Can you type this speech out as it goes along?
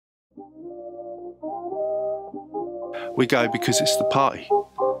We go because it's the party.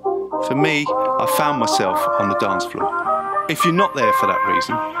 For me, I found myself on the dance floor. If you're not there for that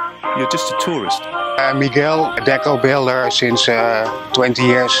reason, you're just a tourist. Miguel, a deco builder since 20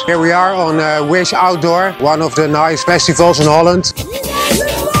 years. Here we are on Wish Outdoor, one of the nice festivals in Holland.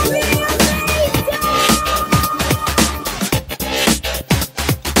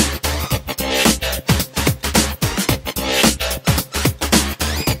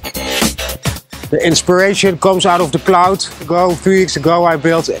 The inspiration comes out of the cloud. 3 weeks ago I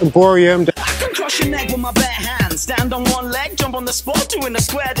built Emporium. I can crush your neck with my bare hands. Stand on one leg, jump on the spot, doing a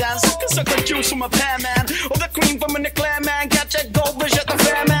square dance. I can suck the juice from a pear man, or the cream from an eclair man. Catch a goldfish at the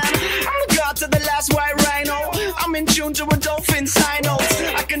fair man. I'm the god to the last white rhino. I'm in tune to a dolphin's high notes.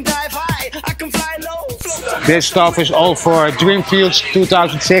 I can dive high, I can fly low. This stuff is all for Dreamfields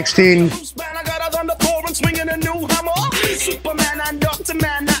 2016. I got a thunder pour and swinging a new hammer. Superman and Dr.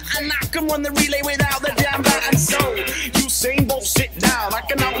 Man, and I can run the relay without the damn bat. And so, you sing, both sit down. I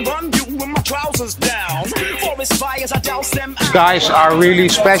can outrun you with my trousers down. Forest fires, I douse them out. Guys are really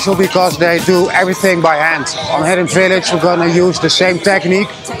special because they do everything by hand. On Hidden Village we're gonna use the same technique.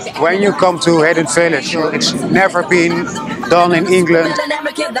 When you come to Hidden Village, it's never been done in England.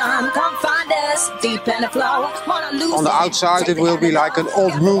 On the outside it will be like an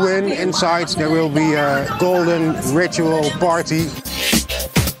old ruin. Inside there will be a golden ritual party.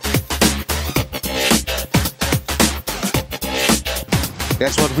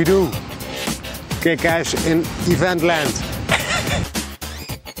 That's what we do. Kick ass in event land.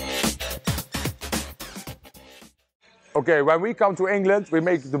 Okay, when we come to England, we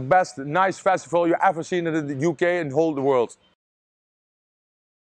make the best nice festival you ever seen in the UK and whole the world.